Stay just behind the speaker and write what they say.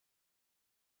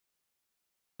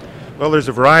Well, there's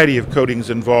a variety of coatings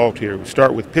involved here. We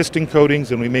start with piston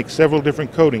coatings, and we make several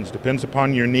different coatings. Depends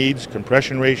upon your needs,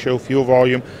 compression ratio, fuel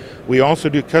volume. We also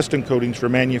do custom coatings for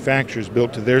manufacturers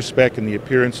built to their spec and the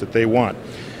appearance that they want.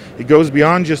 It goes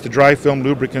beyond just the dry film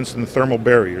lubricants and the thermal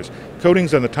barriers.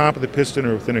 Coatings on the top of the piston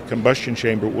or within a combustion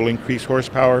chamber will increase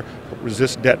horsepower,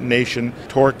 resist detonation,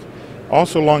 torque,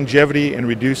 also longevity, and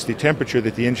reduce the temperature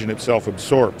that the engine itself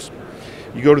absorbs.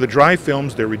 You go to the dry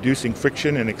films, they're reducing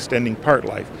friction and extending part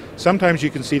life. Sometimes you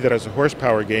can see that as a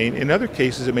horsepower gain. In other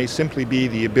cases, it may simply be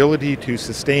the ability to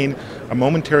sustain a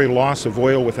momentary loss of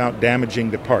oil without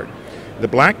damaging the part. The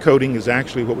black coating is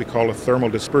actually what we call a thermal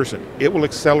dispersant. It will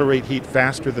accelerate heat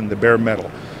faster than the bare metal.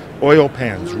 Oil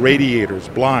pans, radiators,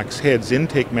 blocks, heads,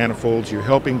 intake manifolds, you're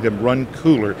helping them run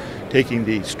cooler, taking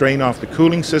the strain off the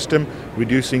cooling system,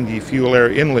 reducing the fuel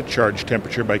air inlet charge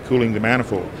temperature by cooling the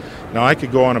manifold. Now, I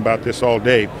could go on about this all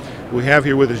day. We have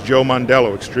here with us Joe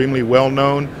Mondello, extremely well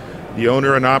known, the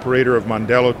owner and operator of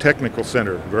Mondello Technical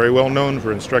Center, very well known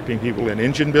for instructing people in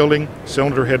engine building,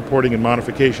 cylinder head porting, and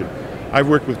modification. I've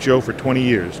worked with Joe for 20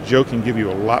 years. Joe can give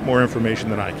you a lot more information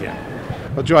than I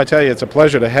can. Well, Joe, I tell you, it's a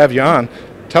pleasure to have you on.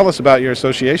 Tell us about your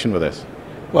association with us.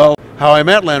 Well, how I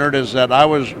met Leonard is that I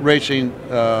was racing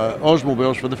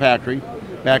Oldsmobiles for the factory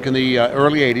back in the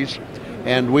early 80s,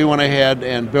 and we went ahead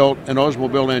and built an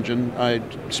Oldsmobile engine. I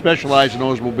specialize in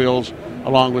Oldsmobiles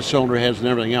along with cylinder heads and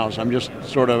everything else. I'm just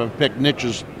sort of picked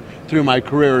niches through my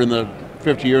career in the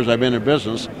 50 years I've been in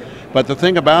business. But the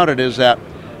thing about it is that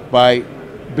by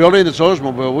building this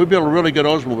Oldsmobile, we built a really good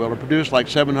Oldsmobile. It produced like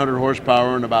 700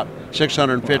 horsepower and about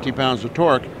 650 pounds of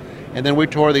torque. And then we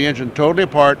tore the engine totally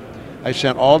apart. I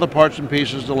sent all the parts and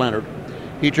pieces to Leonard.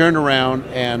 He turned around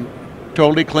and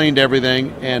totally cleaned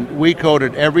everything, and we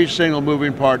coated every single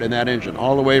moving part in that engine,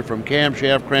 all the way from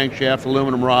camshaft, crankshaft,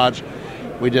 aluminum rods.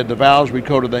 We did the valves, we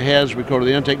coated the heads, we coated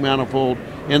the intake manifold,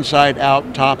 inside,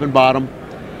 out, top and bottom.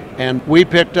 And we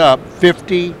picked up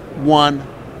 51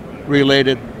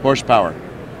 related horsepower.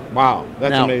 Wow,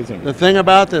 that's now, amazing. The thing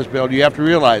about this, Bill, you have to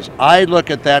realize, I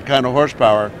look at that kind of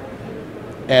horsepower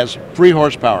as free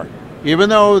horsepower. Even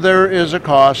though there is a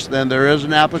cost, then there is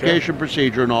an application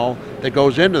procedure and all that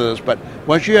goes into this, but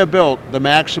once you have built the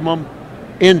maximum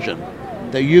engine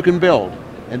that you can build,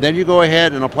 and then you go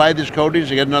ahead and apply these coatings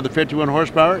to get another 51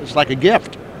 horsepower, it's like a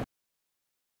gift.